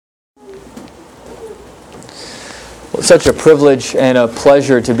It's such a privilege and a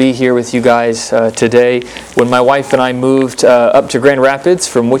pleasure to be here with you guys today. When my wife and I moved up to Grand Rapids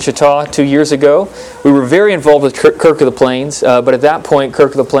from Wichita 2 years ago, we were very involved with Kirk of the Plains, but at that point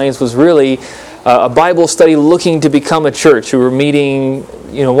Kirk of the Plains was really a Bible study looking to become a church. We were meeting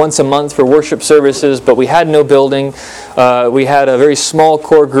once a month for worship services, but we had no building. We had a very small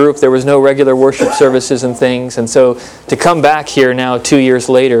core group. There was no regular worship services and things. And so to come back here now 2 years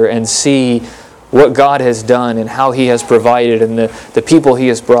later and see what God has done and how He has provided and the people He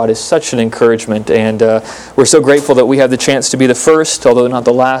has brought is such an encouragement. And we're so grateful that we have the chance to be the first, although not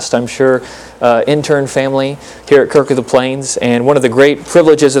the last, I'm sure, intern family here at Kirk of the Plains. And one of the great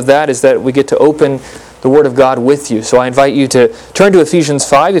privileges of that is that we get to open the Word of God with you. So I invite you to turn to Ephesians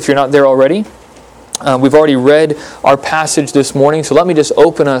 5 if you're not there already. We've already read our passage this morning, so let me just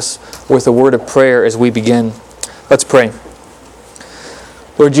open us with a word of prayer as we begin. Let's pray.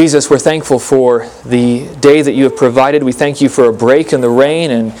 Lord Jesus, we're thankful for the day that you have provided. We thank you for a break in the rain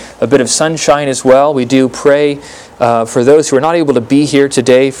and a bit of sunshine as well. We do pray for those who are not able to be here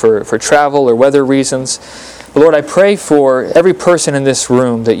today for travel or weather reasons. But Lord, I pray for every person in this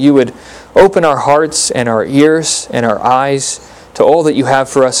room that you would open our hearts and our ears and our eyes to all that you have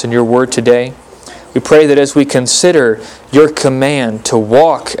for us in your word today. We pray that as we consider your command to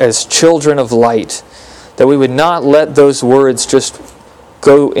walk as children of light, that we would not let those words just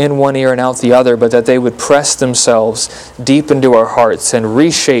go in one ear and out the other, but that they would press themselves deep into our hearts and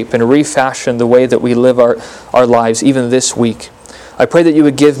reshape and refashion the way that we live our lives even this week. I pray that you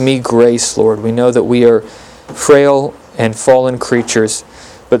would give me grace, Lord. We know that we are frail and fallen creatures,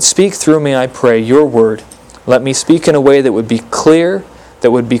 but speak through me, I pray, your word. Let me speak in a way that would be clear, that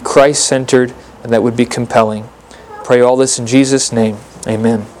would be Christ-centered, and that would be compelling. Pray all this in Jesus' name.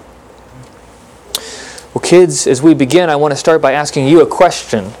 Amen. Well, kids, as we begin, I want to start by asking you a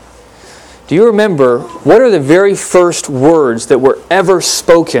question. Do you remember what are the very first words that were ever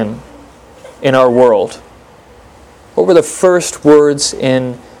spoken in our world? What were the first words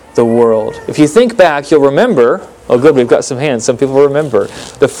in the world? If you think back, you'll remember, oh good, we've got some hands, some people remember.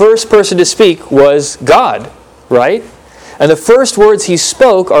 The first person to speak was God, right? And the first words He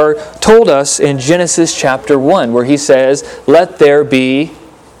spoke are told us in Genesis chapter 1, where He says, "Let there be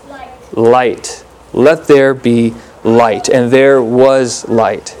light. Let there be light." And there was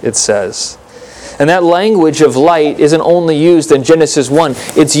light, it says. And that language of light isn't only used in Genesis 1.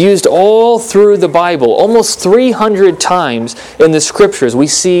 It's used all through the Bible. Almost 300 times in the Scriptures we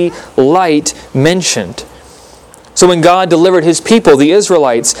see light mentioned. So when God delivered His people, the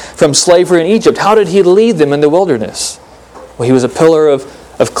Israelites, from slavery in Egypt, how did He lead them in the wilderness? Well, He was a pillar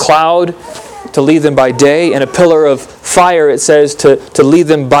of cloud to lead them by day, and a pillar of fire, it says, to lead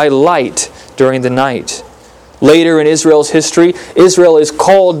them by light during the night. Later in Israel's history, Israel is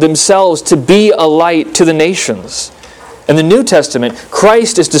called themselves to be a light to the nations. In the New Testament,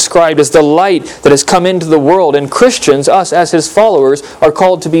 Christ is described as the light that has come into the world, and Christians, us as His followers, are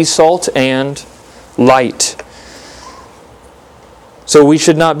called to be salt and light. So we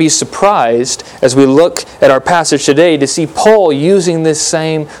should not be surprised as we look at our passage today to see Paul using this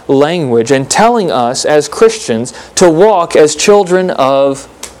same language and telling us as Christians to walk as children of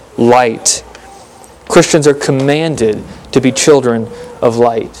light. Christians are commanded to be children of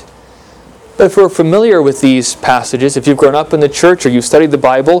light. But if we're familiar with these passages, if you've grown up in the church or you've studied the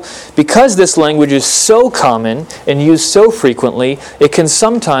Bible, because this language is so common and used so frequently, it can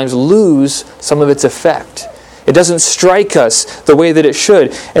sometimes lose some of its effect. It doesn't strike us the way that it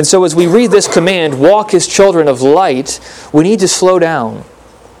should. And so as we read this command, walk as children of light, we need to slow down.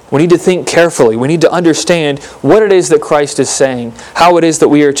 We need to think carefully. We need to understand what it is that Christ is saying, how it is that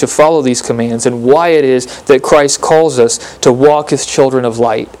we are to follow these commands, and why it is that Christ calls us to walk as children of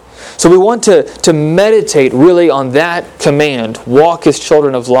light. So we want to meditate really on that command, walk as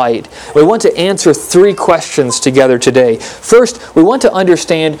children of light. We want to answer 3 questions together today. First, we want to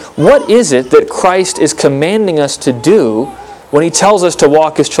understand what is it that Christ is commanding us to do when He tells us to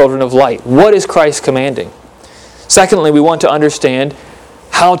walk as children of light. What is Christ commanding? Secondly, we want to understand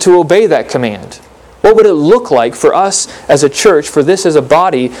how to obey that command. What would it look like for us as a church, for this as a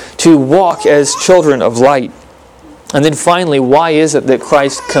body, to walk as children of light? And then finally, why is it that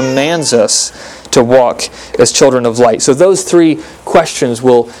Christ commands us to walk as children of light? So those 3 questions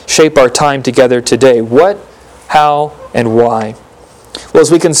will shape our time together today. What, how, and why? Well,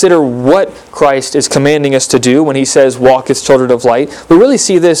 as we consider what Christ is commanding us to do when He says, walk as children of light, we really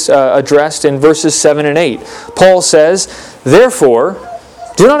see this addressed in verses 7 and 8. Paul says, "Therefore,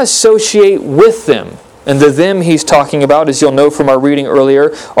 do not associate with them." And the them he's talking about, as you'll know from our reading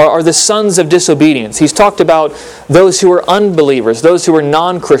earlier, are the sons of disobedience. He's talked about those who are unbelievers, those who are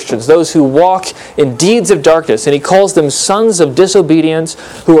non-Christians, those who walk in deeds of darkness. And he calls them sons of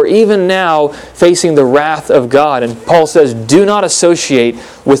disobedience who are even now facing the wrath of God. And Paul says, do not associate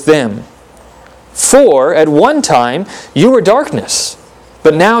with them. For at one time you were darkness,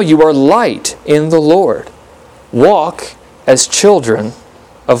 but now you are light in the Lord. Walk as children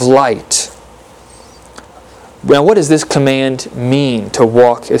of light. Now, what does this command mean, to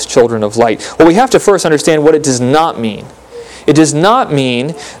walk as children of light? Well, we have to first understand what it does not mean. It does not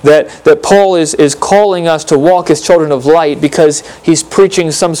mean that Paul is calling us to walk as children of light because he's preaching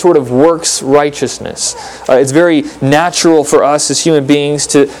some sort of works righteousness. It's very natural for us as human beings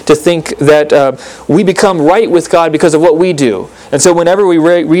to think that we become right with God because of what we do. And so whenever we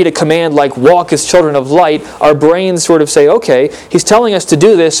read a command like walk as children of light, our brains sort of say, okay, he's telling us to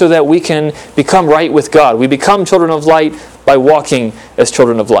do this so that we can become right with God. We become children of light by walking as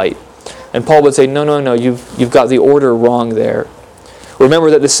children of light. And Paul would say, no, you've got the order wrong there. Remember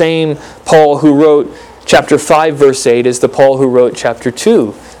that the same Paul who wrote chapter 5, verse 8 is the Paul who wrote chapter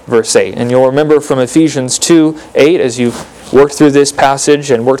 2, verse 8. And you'll remember from Ephesians 2, 8, as you work through this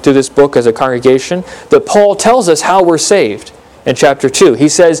passage and work through this book as a congregation, that Paul tells us how we're saved in chapter 2. He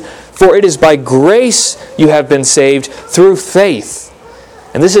says, for it is by grace you have been saved through faith.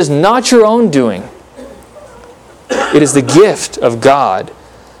 And this is not your own doing. It is the gift of God,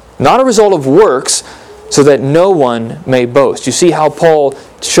 not a result of works, so that no one may boast. You see how Paul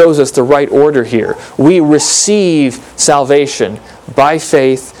shows us the right order here. We receive salvation by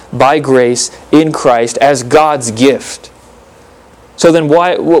faith, by grace, in Christ, as God's gift. So then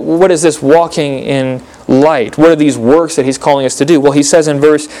what is this walking in light? What are these works that he's calling us to do? Well, he says in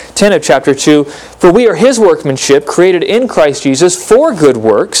verse 10 of chapter 2, for we are his workmanship, created in Christ Jesus for good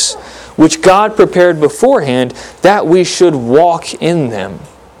works, which God prepared beforehand that we should walk in them.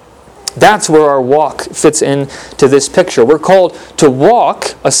 That's where our walk fits into this picture. We're called to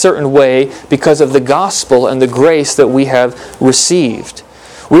walk a certain way because of the gospel and the grace that we have received.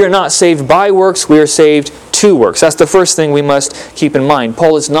 We are not saved by works, we are saved to works. That's the first thing we must keep in mind.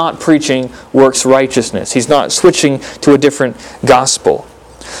 Paul is not preaching works righteousness. He's not switching to a different gospel.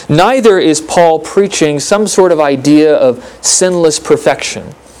 Neither is Paul preaching some sort of idea of sinless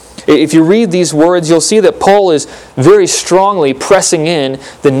perfection. If you read these words, you'll see that Paul is very strongly pressing in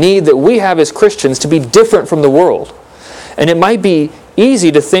the need that we have as Christians to be different from the world. And it might be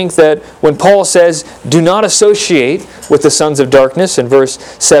easy to think that when Paul says, do not associate with the sons of darkness in verse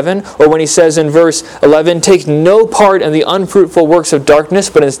 7, or when he says in verse 11, take no part in the unfruitful works of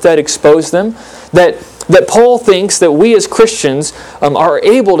darkness, but instead expose them, that Paul thinks that we as Christians are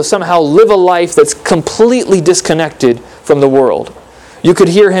able to somehow live a life that's completely disconnected from the world. You could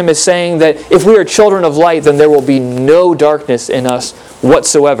hear him as saying that if we are children of light, then there will be no darkness in us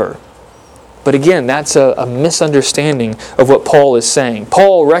whatsoever. But again, that's a misunderstanding of what Paul is saying.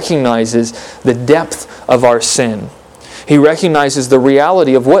 Paul recognizes the depth of our sin. He recognizes the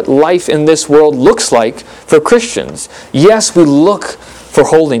reality of what life in this world looks like for Christians. Yes, we look for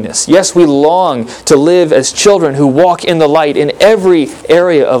holiness. Yes, we long to live as children who walk in the light in every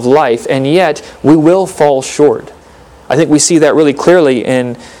area of life, and yet we will fall short. I think we see that really clearly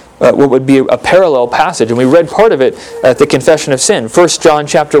in what would be a parallel passage, and we read part of it at the Confession of Sin, 1 John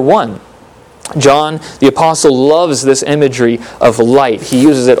chapter 1. John, the apostle, loves this imagery of light. He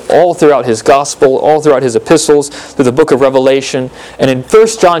uses it all throughout his gospel, all throughout his epistles, through the book of Revelation. And in 1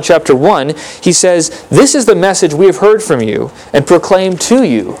 John chapter 1, he says, this is the message we have heard from you and proclaimed to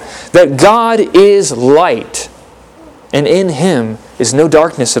you, that God is light, and in him is no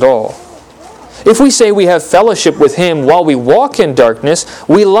darkness at all. If we say we have fellowship with him while we walk in darkness,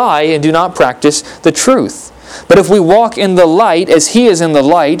 we lie and do not practice the truth. But if we walk in the light as he is in the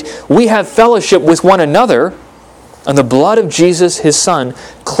light, we have fellowship with one another, and the blood of Jesus, his Son,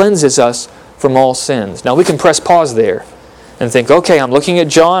 cleanses us from all sins. Now we can press pause there and think, okay, I'm looking at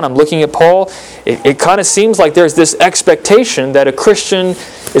John, I'm looking at Paul. It kind of seems like there's this expectation that a Christian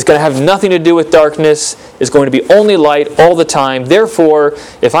is going to have nothing to do with darkness, is going to be only light all the time. Therefore,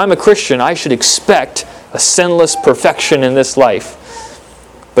 if I'm a Christian, I should expect a sinless perfection in this life.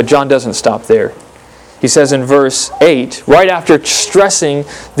 But John doesn't stop there. He says in verse 8, right after stressing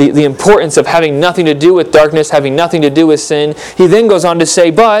the importance of having nothing to do with darkness, having nothing to do with sin, he then goes on to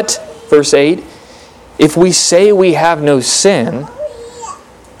say, but, verse 8, if we say we have no sin,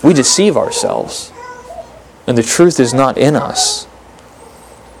 we deceive ourselves, and the truth is not in us.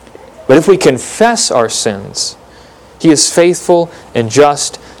 But if we confess our sins, he is faithful and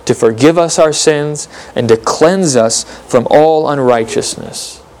just to forgive us our sins and to cleanse us from all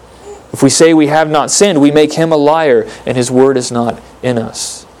unrighteousness. If we say we have not sinned, we make him a liar, and his word is not in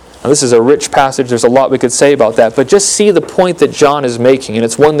us. Now, this is a rich passage. There's a lot we could say about that. But just see the point that John is making, and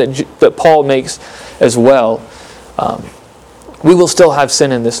it's one that Paul makes as well. We will still have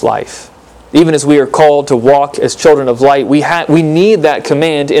sin in this life. Even as we are called to walk as children of light, we need that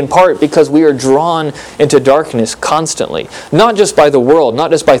command in part because we are drawn into darkness constantly. Not just by the world,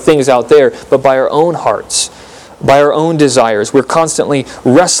 not just by things out there, but by our own hearts, by our own desires. We're constantly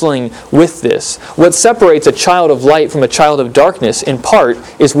wrestling with this. What separates a child of light from a child of darkness, in part,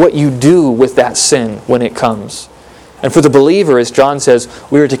 is what you do with that sin when it comes. And for the believer, as John says,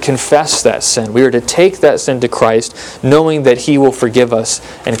 we are to confess that sin. We are to take that sin to Christ, knowing that He will forgive us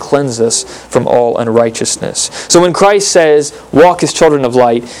and cleanse us from all unrighteousness. So when Christ says, walk as children of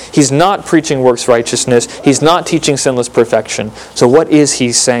light, He's not preaching works righteousness. He's not teaching sinless perfection. So what is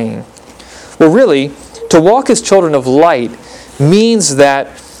He saying? Well, really, to walk as children of light means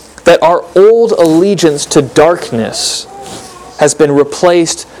that our old allegiance to darkness has been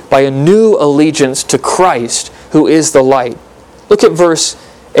replaced by a new allegiance to Christ, who is the light. Look at verse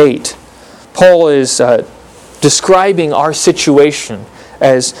 8. Paul is describing our situation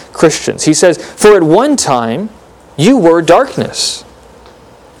as Christians. He says, "For at one time you were darkness,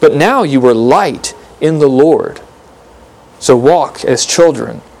 but now you are light in the Lord. So walk as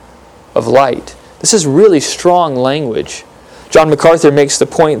children of light." This is really strong language. John MacArthur makes the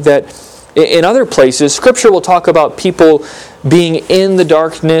point that in other places, Scripture will talk about people being in the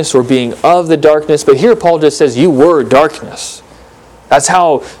darkness or being of the darkness, but here Paul just says, you were darkness. That's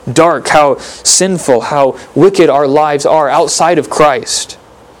how dark, how sinful, how wicked our lives are outside of Christ.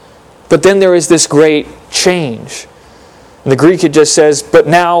 But then there is this great change. In the Greek it just says, but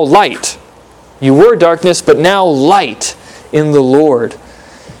now light. You were darkness, but now light in the Lord.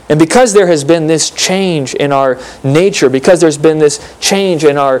 And because there has been this change in our nature, because there's been this change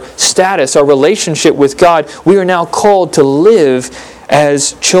in our status, our relationship with God, we are now called to live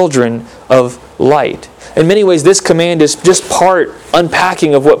as children of light. In many ways, this command is just part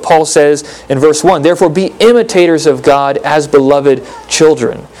unpacking of what Paul says in verse 1. Therefore, be imitators of God as beloved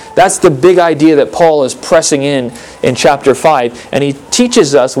children. That's the big idea that Paul is pressing in chapter 5. And he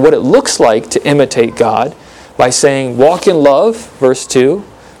teaches us what it looks like to imitate God by saying, walk in love, verse 2.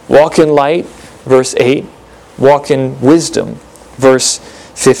 Walk in light, verse 8. Walk in wisdom, verse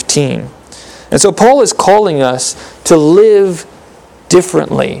 15. And so Paul is calling us to live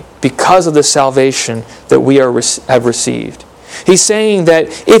differently because of the salvation that we have received. He's saying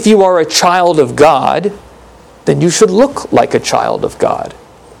that if you are a child of God, then you should look like a child of God.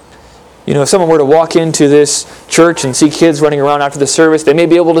 You know, if someone were to walk into this church and see kids running around after the service, they may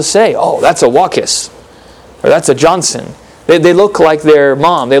be able to say, oh, that's a Walkus, or that's a Johnson. They look like their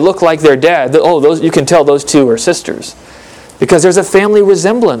mom. They look like their dad. You can tell those two are sisters. Because there's a family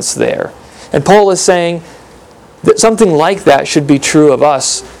resemblance there. And Paul is saying that something like that should be true of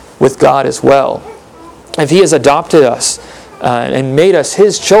us with God as well. If He has adopted us and made us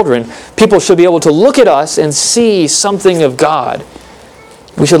His children, people should be able to look at us and see something of God.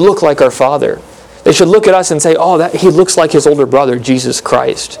 We should look like our Father. They should look at us and say, He looks like His older brother, Jesus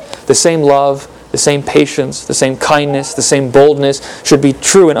Christ. The same love, the same patience, the same kindness, the same boldness should be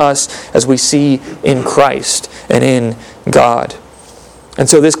true in us as we see in Christ and in God. And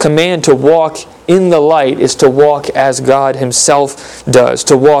so this command to walk in the light is to walk as God Himself does,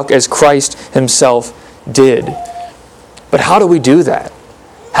 to walk as Christ Himself did. But how do we do that?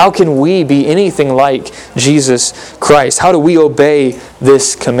 How can we be anything like Jesus Christ? How do we obey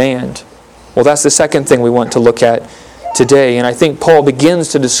this command? Well, that's the second thing we want to look at today. And I think Paul begins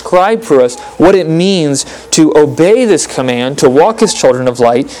to describe for us what it means to obey this command, to walk as children of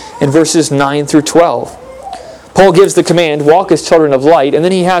light, in verses 9 through 12. Paul gives the command, walk as children of light, and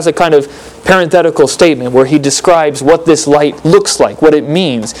then he has a kind of parenthetical statement where he describes what this light looks like, what it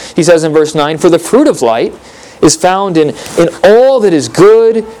means. He says in verse 9, for the fruit of light is found in all that is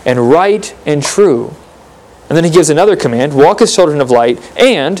good and right and true. And then he gives another command, walk as children of light,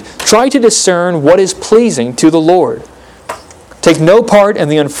 and try to discern what is pleasing to the Lord. Take no part in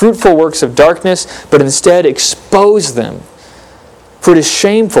the unfruitful works of darkness, but instead expose them. For it is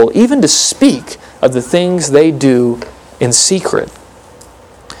shameful even to speak of the things they do in secret.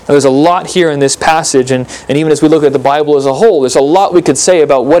 Now, there's a lot here in this passage, and even as we look at the Bible as a whole, there's a lot we could say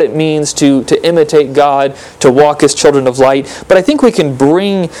about what it means to imitate God, to walk as children of light. But I think we can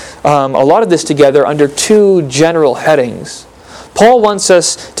bring a lot of this together under two general headings. Paul wants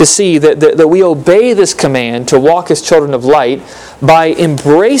us to see that we obey this command to walk as children of light by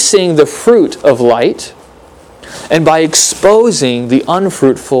embracing the fruit of light and by exposing the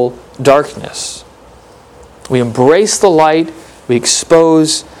unfruitful darkness. We embrace the light, we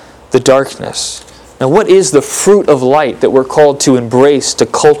expose the darkness. Now, what is the fruit of light that we're called to embrace, to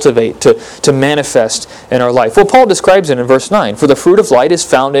cultivate, to manifest in our life? Well, Paul describes it in verse 9. For the fruit of light is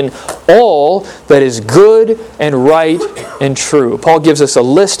found in all that is good and right and true. Paul gives us a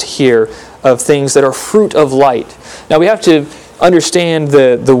list here of things that are fruit of light. Now, we have to understand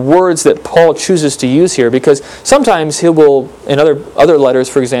the words that Paul chooses to use here, because sometimes he will, in other letters,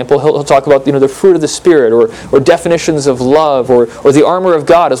 for example, he'll talk about the fruit of the Spirit, or definitions of love, or the armor of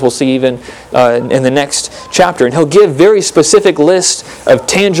God, as we'll see even in the next chapter. And he'll give very specific lists of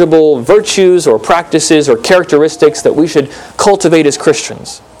tangible virtues or practices or characteristics that we should cultivate as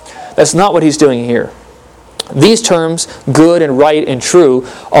Christians. That's not what he's doing here. These terms, good and right and true,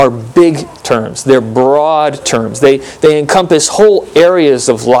 are big terms. They're broad terms. They encompass whole areas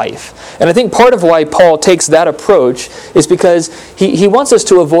of life. And I think part of why Paul takes that approach is because he wants us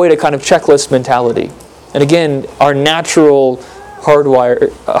to avoid a kind of checklist mentality. And again, our natural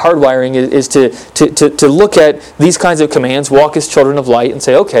hardwiring is to look at these kinds of commands, walk as children of light, and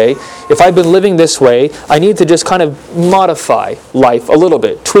say, okay, if I've been living this way, I need to just kind of modify life a little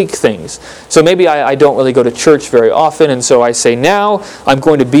bit, tweak things. So maybe I don't really go to church very often, and so I say, now I'm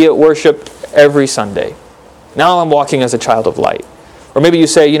going to be at worship every Sunday. Now I'm walking as a child of light. Or maybe you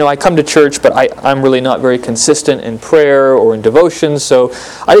say, I come to church, but I'm really not very consistent in prayer or in devotion, so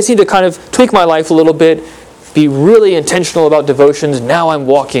I just need to kind of tweak my life a little bit, be really intentional about devotions. Now I'm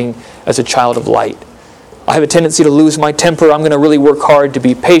walking as a child of light. I have a tendency to lose my temper. I'm going to really work hard to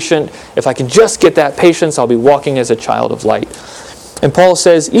be patient. If I can just get that patience, I'll be walking as a child of light. And Paul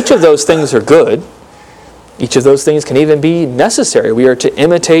says each of those things are good. Each of those things can even be necessary. We are to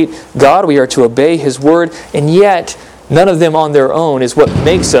imitate God. We are to obey His word. And yet, none of them on their own is what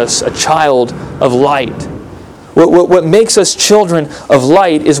makes us a child of light. What makes us children of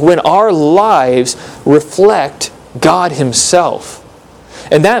light is when our lives reflect God Himself.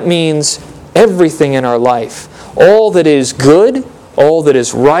 And that means everything in our life. All that is good, all that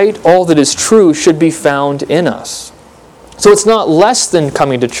is right, all that is true should be found in us. So it's not less than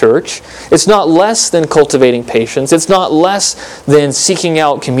coming to church. It's not less than cultivating patience. It's not less than seeking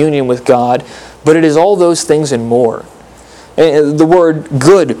out communion with God. But it is all those things and more. The word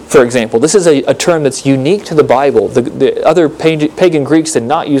good, for example, this is a term that's unique to the Bible. The other pagan Greeks did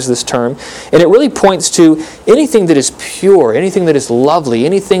not use this term. And it really points to anything that is pure, anything that is lovely,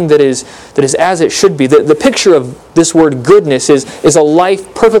 anything that is as it should be. The picture of this word goodness is a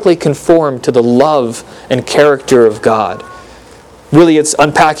life perfectly conformed to the love and character of God. Really, it's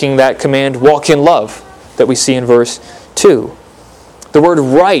unpacking that command, walk in love, that we see in verse 2. The word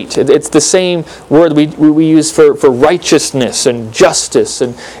right, it's the same word we use for righteousness and justice.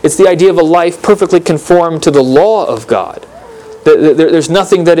 And it's the idea of a life perfectly conformed to the law of God. There's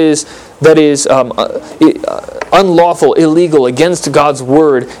nothing that is unlawful, illegal, against God's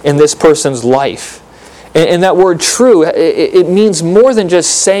word in this person's life. And that word true, it means more than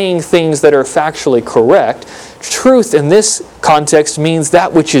just saying things that are factually correct. Truth in this context means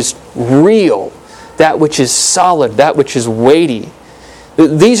that which is real, that which is solid, that which is weighty.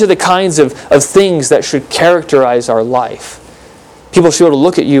 These are the kinds of things that should characterize our life. People should be able to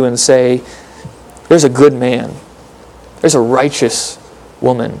look at you and say, there's a good man. There's a righteous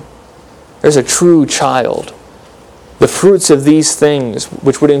woman. There's a true child. The fruits of these things,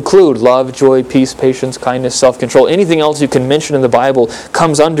 which would include love, joy, peace, patience, kindness, self-control, anything else you can mention in the Bible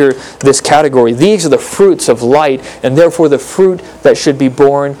comes under this category. These are the fruits of light, and therefore the fruit that should be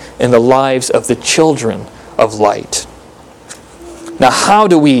born in the lives of the children of light. Now, how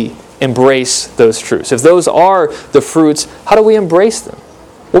do we embrace those truths? If those are the fruits, how do we embrace them?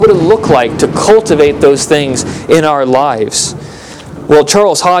 What would it look like to cultivate those things in our lives? Well,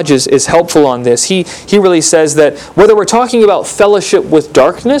 Charles Hodge is helpful on this. He really says that whether we're talking about fellowship with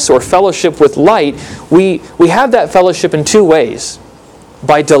darkness or fellowship with light, we have that fellowship in two ways.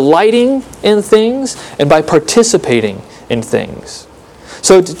 By delighting in things and by participating in things.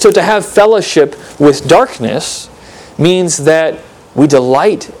 So to have fellowship with darkness means that we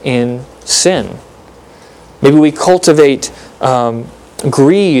delight in sin. Maybe we cultivate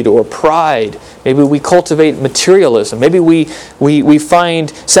greed or pride. Maybe we cultivate materialism. Maybe we find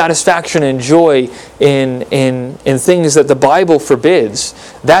satisfaction and joy in things that the Bible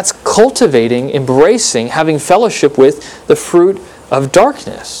forbids. That's cultivating, embracing, having fellowship with the fruit of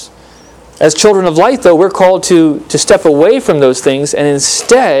darkness. As children of light, though, we're called to step away from those things and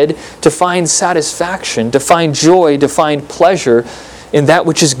instead to find satisfaction, to find joy, to find pleasure in that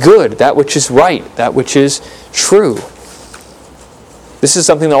which is good, that which is right, that which is true. This is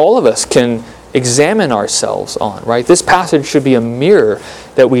something that all of us can examine ourselves on, right? This passage should be a mirror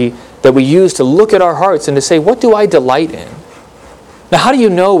that we use to look at our hearts and to say, what do I delight in? Now, how do you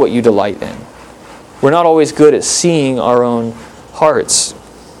know what you delight in? We're not always good at seeing our own hearts.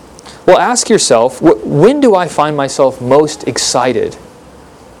 Well, ask yourself, when do I find myself most excited?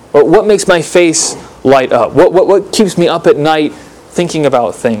 Or what makes my face light up? What keeps me up at night thinking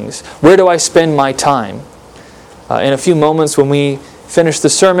about things? Where do I spend my time? In a few moments when we finish the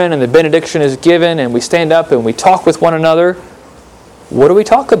sermon and the benediction is given and we stand up and we talk with one another, what do we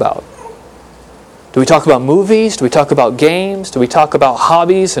talk about? Do we talk about movies? Do we talk about games? Do we talk about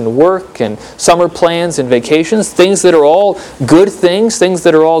hobbies and work and summer plans and vacations? Things that are all good things, things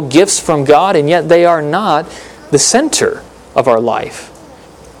that are all gifts from God, and yet they are not the center of our life.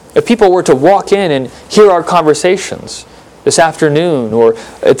 If people were to walk in and hear our conversations this afternoon, or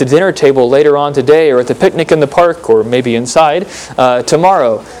at the dinner table later on today, or at the picnic in the park, or maybe inside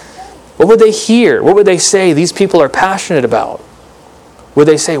tomorrow, what would they hear? What would they say these people are passionate about? Would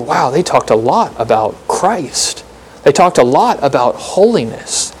they say, wow, they talked a lot about Christ. They talked a lot about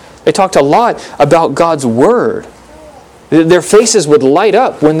holiness. They talked a lot about God's Word. Their faces would light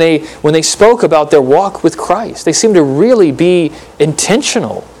up when they spoke about their walk with Christ. They seemed to really be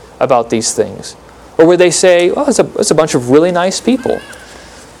intentional about these things. Or would they say, well, it's a bunch of really nice people,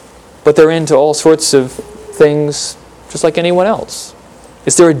 but they're into all sorts of things just like anyone else?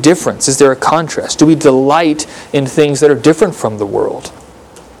 Is there a difference? Is there a contrast? Do we delight in things that are different from the world?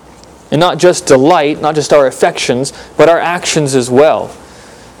 And not just delight, not just our affections, but our actions as well.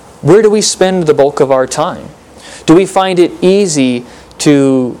 Where do we spend the bulk of our time? Do we find it easy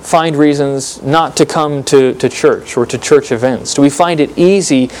to find reasons not to come to church or to church events? Do we find it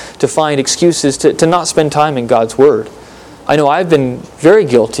easy to find excuses to not spend time in God's Word? I know I've been very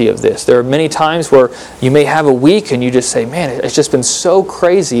guilty of this. There are many times where you may have a week and you just say, man, it's just been so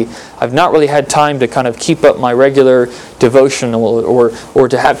crazy. I've not really had time to kind of keep up my regular devotional or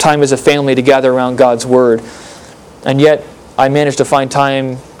to have time as a family to gather around God's Word. And yet I managed to find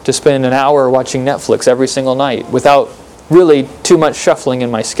time to spend an hour watching Netflix every single night without really too much shuffling in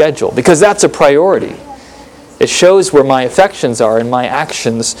my schedule, because that's a priority. It shows where my affections are and my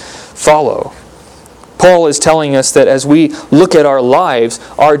actions follow. Paul is telling us that as we look at our lives,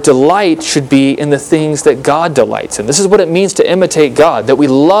 our delight should be in the things that God delights in. This is what it means to imitate God, that we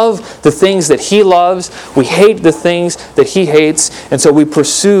love the things that He loves, we hate the things that He hates, and so we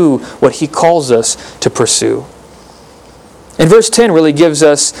pursue what He calls us to pursue. And verse 10 really gives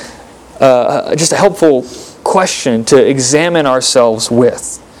us just a helpful question to examine ourselves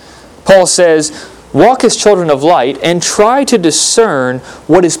with. Paul says, walk as children of light and try to discern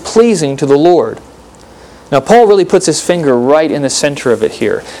what is pleasing to the Lord. Now, Paul really puts his finger right in the center of it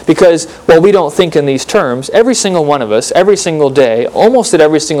here, because while we don't think in these terms, every single one of us, every single day, almost at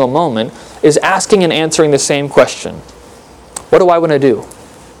every single moment, is asking and answering the same question. What do I want to do?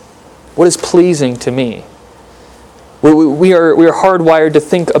 What is pleasing to me? We are hardwired to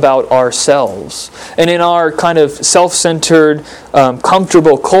think about ourselves. And in our kind of self-centered,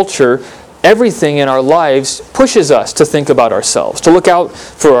 comfortable culture, everything in our lives pushes us to think about ourselves, to look out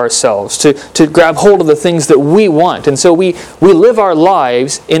for ourselves, to grab hold of the things that we want. And so we live our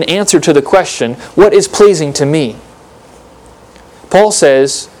lives in answer to the question, what is pleasing to me? Paul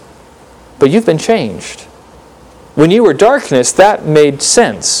says, but you've been changed. When you were darkness, that made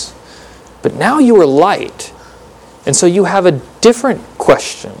sense. But now you are light. And so you have a different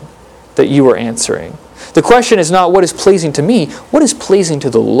question that you are answering. The question is not what is pleasing to me, what is pleasing to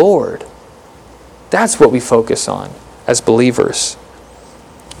the Lord? That's what we focus on as believers.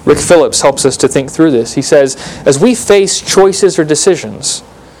 Rick Phillips helps us to think through this. He says, as we face choices or decisions,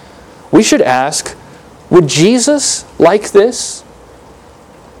 we should ask, would Jesus like this?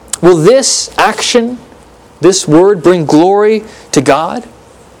 Will this action, this word, bring glory to God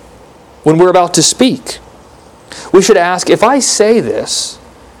when we're about to speak? We should ask, if I say this,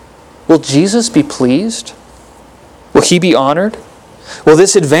 will Jesus be pleased? Will He be honored? Will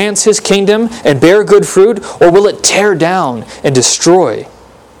this advance His kingdom and bear good fruit, or will it tear down and destroy?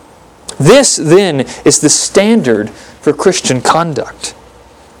 This, then, is the standard for Christian conduct.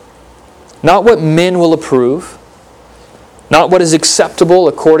 Not what men will approve, not what is acceptable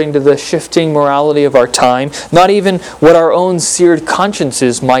according to the shifting morality of our time, not even what our own seared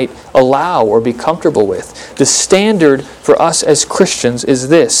consciences might allow or be comfortable with. The standard for us as Christians is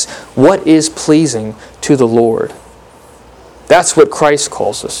this: what is pleasing to the Lord? That's what Christ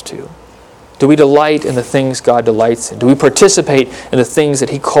calls us to. Do we delight in the things God delights in? Do we participate in the things that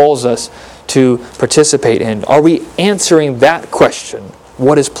He calls us to participate in? Are we answering that question,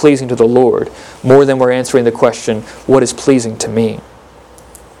 what is pleasing to the Lord, more than we're answering the question, what is pleasing to me?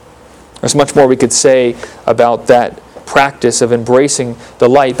 There's much more we could say about that practice of embracing the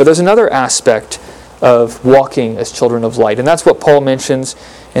light, but there's another aspect of walking as children of light. And that's what Paul mentions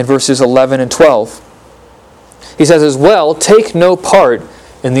in verses 11 and 12. He says as well, take no part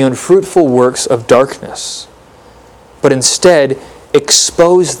in the unfruitful works of darkness, but instead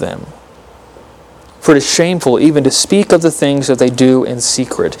expose them. For it is shameful even to speak of the things that they do in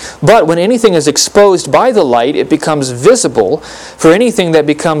secret. But when anything is exposed by the light, it becomes visible. For anything that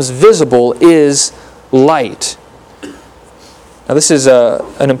becomes visible is light. Now this is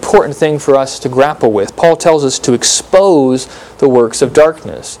an important thing for us to grapple with. Paul tells us to expose the works of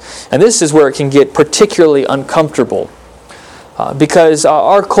darkness. And this is where it can get particularly uncomfortable. Because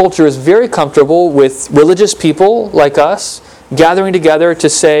our culture is very comfortable with religious people like us gathering together to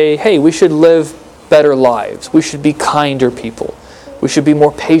say, hey, we should live better lives. We should be kinder people. We should be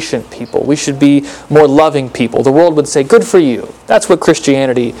more patient people. We should be more loving people. The world would say, good for you. That's what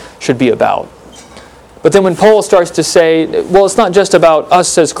Christianity should be about. But then when Paul starts to say, well, it's not just about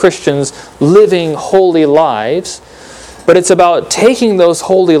us as Christians living holy lives, but it's about taking those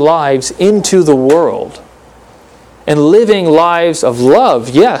holy lives into the world and living lives of love,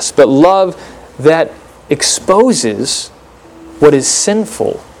 yes, but love that exposes what is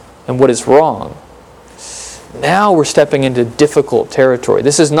sinful and what is wrong. Now we're stepping into difficult territory.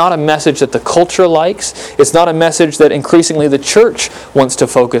 This is not a message that the culture likes. It's not a message that increasingly the church wants to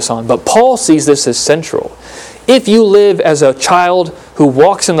focus on. But Paul sees this as central. If you live as a child who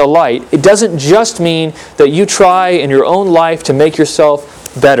walks in the light, it doesn't just mean that you try in your own life to make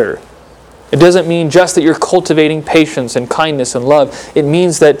yourself better. It doesn't mean just that you're cultivating patience and kindness and love. It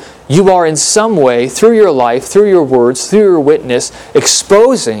means that you are in some way, through your life, through your words, through your witness,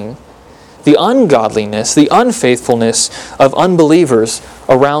 exposing the ungodliness, the unfaithfulness of unbelievers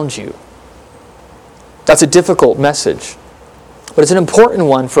around you. That's a difficult message, but it's an important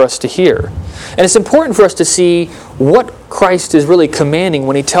one for us to hear. And it's important for us to see what Christ is really commanding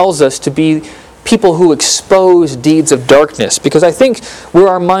when He tells us to be people who expose deeds of darkness. Because I think where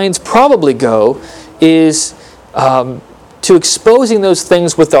our minds probably go is to exposing those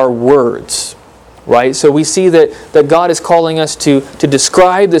things with our words. Right? So we see that God is calling us to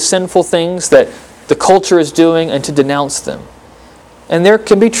describe the sinful things that the culture is doing and to denounce them. And there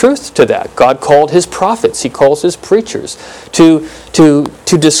can be truth to that. God called His prophets, He calls His preachers to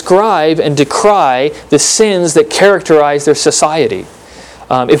describe and decry the sins that characterize their society.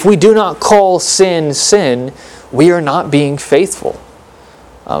 If we do not call sin, sin, we are not being faithful.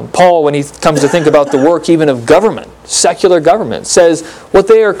 Paul, when he comes to think about the work even of government, secular government, says what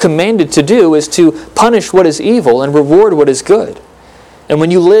they are commanded to do is to punish what is evil and reward what is good. And when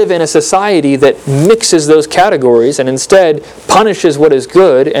you live in a society that mixes those categories and instead punishes what is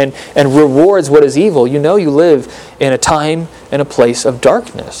good and rewards what is evil, you know you live in a time and a place of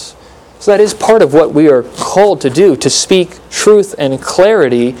darkness. So that is part of what we are called to do, to speak truth and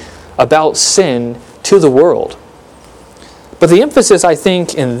clarity about sin to the world. But the emphasis, I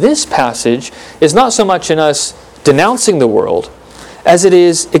think, in this passage is not so much in us denouncing the world as it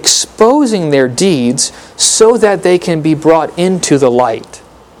is exposing their deeds so that they can be brought into the light.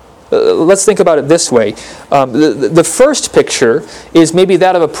 Let's think about it this way. The first picture is maybe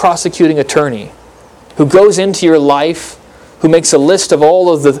that of a prosecuting attorney who goes into your life, who makes a list of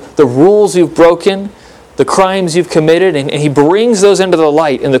all of the rules you've broken, the crimes you've committed, and he brings those into the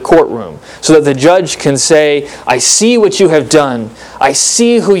light in the courtroom so that the judge can say, I see what you have done. I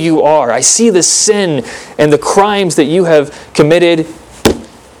see who you are. I see the sin and the crimes that you have committed.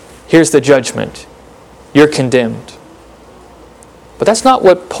 Here's the judgment. You're condemned. But that's not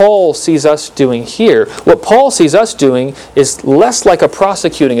what Paul sees us doing here. What Paul sees us doing is less like a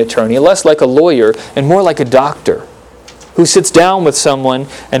prosecuting attorney, less like a lawyer, and more like a doctor who sits down with someone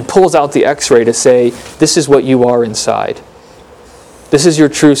and pulls out the x-ray to say, this is what you are inside. This is your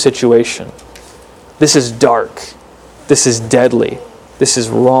true situation. This is dark. This is deadly. This is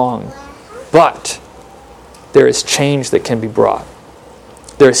wrong. But there is change that can be brought.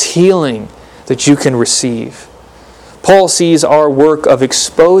 There's healing that you can receive. Paul sees our work of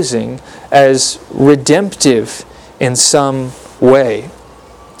exposing as redemptive in some way.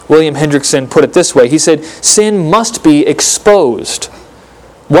 William Hendrickson put it this way. He said, sin must be exposed.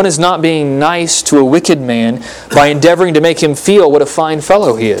 One is not being nice to a wicked man by endeavoring to make him feel what a fine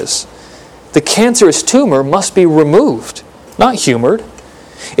fellow he is. The cancerous tumor must be removed, not humored.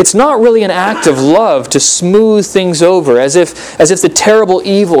 It's not really an act of love to smooth things over, as if the terrible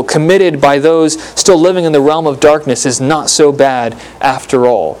evil committed by those still living in the realm of darkness is not so bad after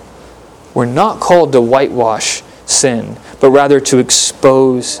all. We're not called to whitewash sin, but rather to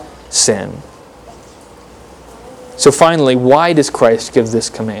expose sin. So finally, why does Christ give this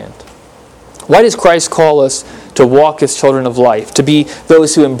command? Why does Christ call us to to walk as children of light, to be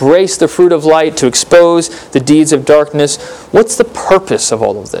those who embrace the fruit of light, to expose the deeds of darkness. What's the purpose of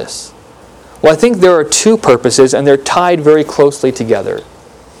all of this? Well, I think there are two purposes, and they're tied very closely together.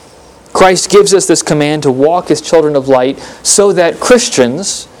 Christ gives us this command to walk as children of light so that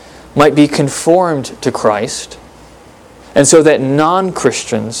Christians might be conformed to Christ, and so that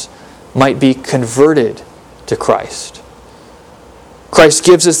non-Christians might be converted to Christ. Christ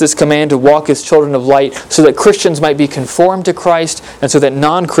gives us this command to walk as children of light so that Christians might be conformed to Christ, and so that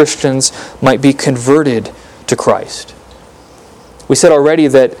non-Christians might be converted to Christ. We said already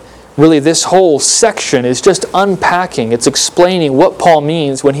that really this whole section is just unpacking. It's explaining what Paul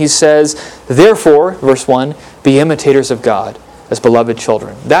means when he says, therefore, verse 1, be imitators of God as beloved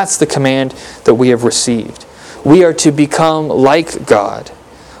children. That's the command that we have received. We are to become like God.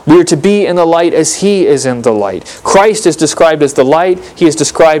 We are to be in the light as He is in the light. Christ is described as the light. He is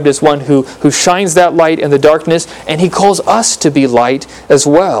described as one who shines that light in the darkness, and He calls us to be light as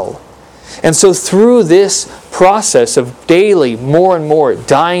well. And so through this process of daily, more and more,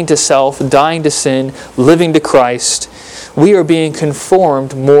 dying to self, dying to sin, living to Christ, we are being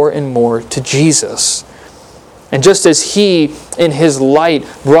conformed more and more to Jesus. And just as He, in His light,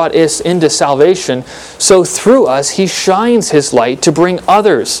 brought us into salvation, so through us He shines His light to bring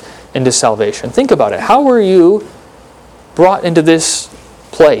others into salvation. Think about it. How were you brought into this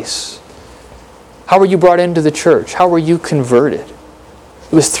place? How were you brought into the church? How were you converted?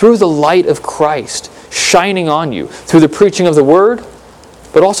 It was through the light of Christ shining on you, through the preaching of the Word,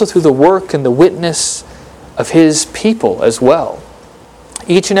 but also through the work and the witness of His people as well.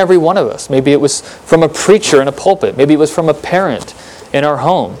 Each and every one of us. Maybe it was from a preacher in a pulpit. Maybe it was from a parent in our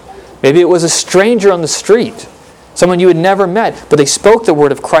home. Maybe it was a stranger on the street, someone you had never met, but they spoke the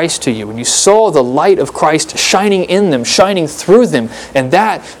word of Christ to you, and you saw the light of Christ shining in them, shining through them, and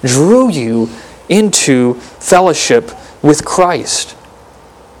that drew you into fellowship with Christ.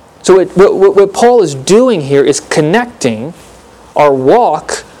 So what Paul is doing here is connecting our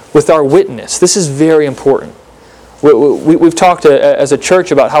walk with our witness. This is very important. We've talked as a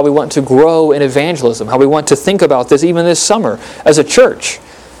church about how we want to grow in evangelism, how we want to think about this even this summer as a church.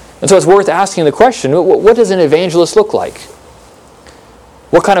 And so it's worth asking the question, what does an evangelist look like?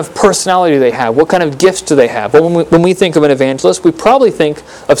 What kind of personality do they have? What kind of gifts do they have? Well, when we think of an evangelist, we probably think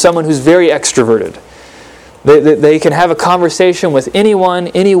of someone who's very extroverted. They can have a conversation with anyone,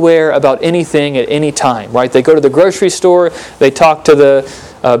 anywhere, about anything at any time, right? They go to the grocery store, they talk to the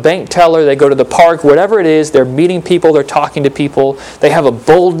bank teller, they go to the park, whatever it is, they're meeting people, they're talking to people. They have a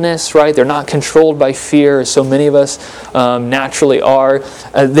boldness, right? They're not controlled by fear, as so many of us naturally are.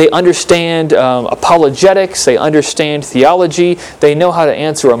 They understand apologetics, they understand theology, they know how to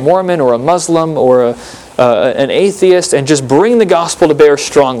answer a Mormon or a Muslim or an atheist and just bring the gospel to bear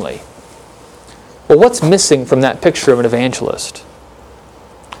strongly. Well, what's missing from that picture of an evangelist?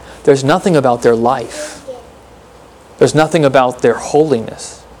 There's nothing about their life. There's nothing about their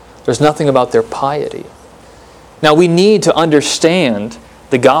holiness. There's nothing about their piety. Now, we need to understand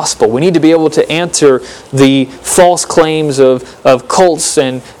the gospel. We need to be able to answer the false claims of cults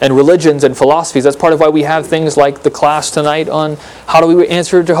and religions and philosophies. That's part of why we have things like the class tonight on how do we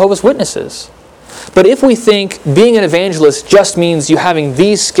answer Jehovah's Witnesses. But if we think being an evangelist just means you having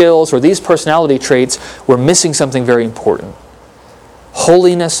these skills or these personality traits, we're missing something very important.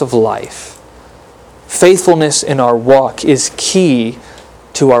 Holiness of life, faithfulness in our walk is key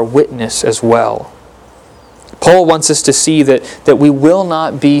to our witness as well. Paul wants us to see that we will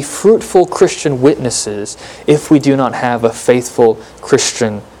not be fruitful Christian witnesses if we do not have a faithful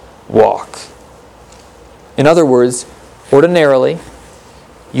Christian walk. In other words, ordinarily,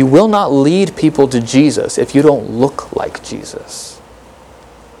 you will not lead people to Jesus if you don't look like Jesus.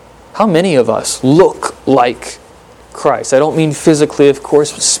 How many of us look like Christ? I don't mean physically, of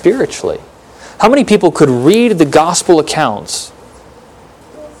course, but spiritually. How many people could read the gospel accounts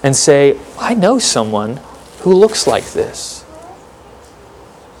and say, I know someone who looks like this?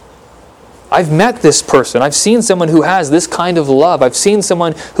 I've met this person. I've seen someone who has this kind of love. I've seen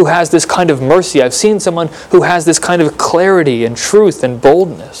someone who has this kind of mercy. I've seen someone who has this kind of clarity and truth and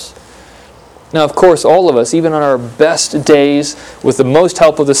boldness. Now, of course, all of us, even on our best days, with the most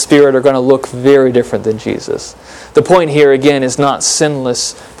help of the Spirit, are going to look very different than Jesus. The point here, again, is not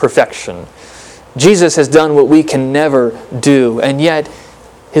sinless perfection. Jesus has done what we can never do, and yet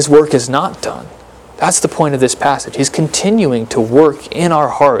His work is not done. That's the point of this passage. He's continuing to work in our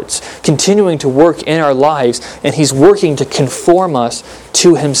hearts, continuing to work in our lives, and He's working to conform us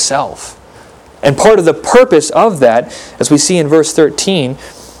to Himself. And part of the purpose of that, as we see in verse 13,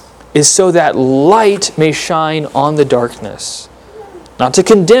 is so that light may shine on the darkness. Not to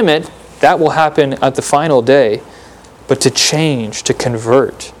condemn it, that will happen at the final day, but to change, to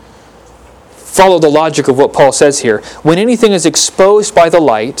convert. Follow the logic of what Paul says here. When anything is exposed by the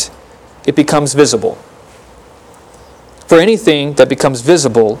light, it becomes visible. For anything that becomes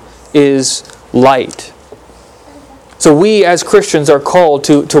visible is light. So we as Christians are called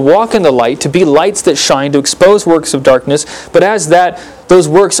to walk in the light, to be lights that shine, to expose works of darkness. But as those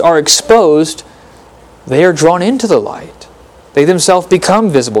works are exposed, they are drawn into the light. They themselves become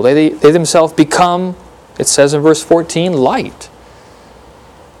visible. They themselves become, it says in verse 14, light.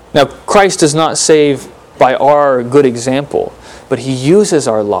 Now, Christ does not save by our good example, but He uses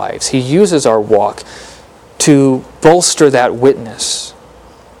our lives, He uses our walk to bolster that witness.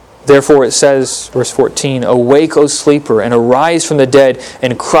 Therefore it says, verse 14, "Awake, O sleeper, and arise from the dead,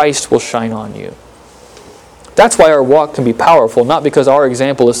 and Christ will shine on you." That's why our walk can be powerful, not because our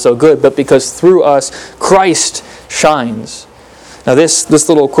example is so good, but because through us, Christ shines. Now this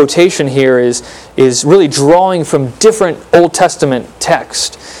little quotation here is really drawing from different Old Testament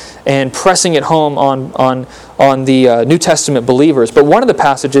text and pressing it home on the New Testament believers. But one of the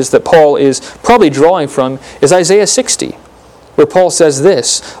passages that Paul is probably drawing from is Isaiah 60, where Paul says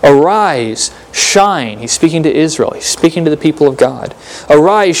this, "Arise, shine." He's speaking to Israel. He's speaking to the people of God.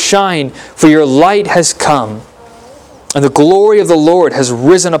 "Arise, shine, for your light has come, and the glory of the Lord has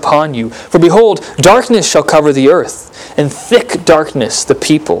risen upon you. For behold, darkness shall cover the earth, and thick darkness the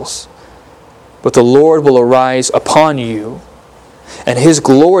peoples. But the Lord will arise upon you, and His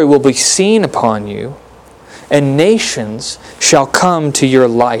glory will be seen upon you, and nations shall come to your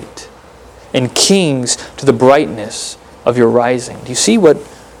light, and kings to the brightness of your rising." Do you see what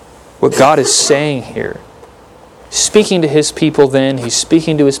God is saying here? Speaking to His people then, He's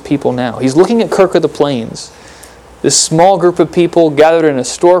speaking to His people now. He's looking at Kirk of the Plains, this small group of people gathered in a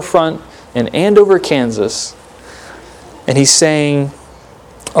storefront in Andover, Kansas, and He's saying,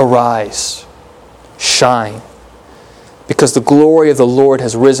 "Arise, shine, because the glory of the Lord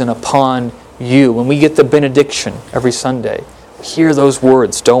has risen upon you." When we get the benediction every Sunday, we hear those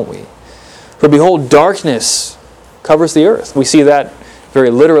words, don't we? "For behold, darkness covers the earth." We see that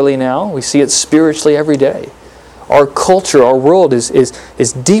very literally now. We see it spiritually every day. Our culture, our world is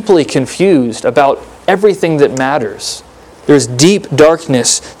deeply confused about everything that matters. There's deep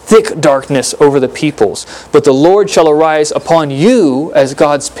darkness, thick darkness over the peoples. But the Lord shall arise upon you as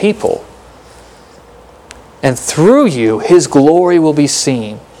God's people. And through you, His glory will be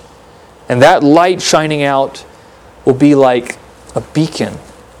seen. And that light shining out will be like a beacon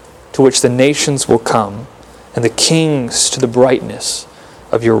to which the nations will come, and the kings to the brightness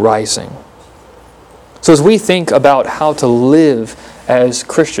of your rising. So as we think about how to live as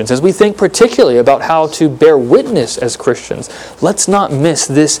Christians, as we think particularly about how to bear witness as Christians, let's not miss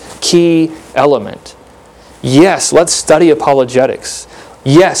this key element. Yes, let's study apologetics.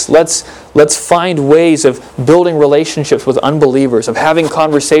 Yes, let's find ways of building relationships with unbelievers, of having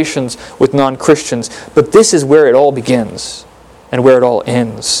conversations with non-Christians. But this is where it all begins and where it all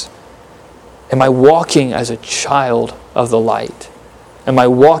ends. Am I walking as a child of the light? Am I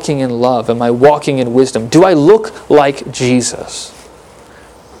walking in love? Am I walking in wisdom? Do I look like Jesus?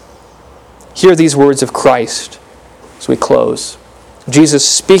 Hear these words of Christ as we close. Jesus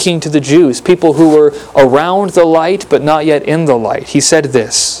speaking to the Jews, people who were around the light but not yet in the light. He said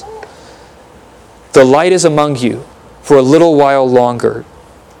this, "The light is among you for a little while longer.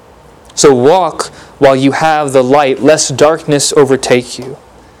 So walk while you have the light, lest darkness overtake you.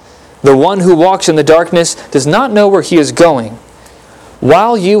 The one who walks in the darkness does not know where he is going.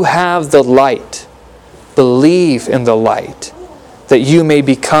 While you have the light, believe in the light, that you may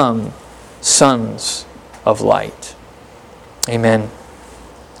become sons of light." Amen.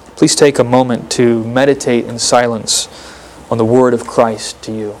 Please take a moment to meditate in silence on the word of Christ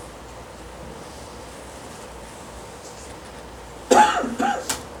to you.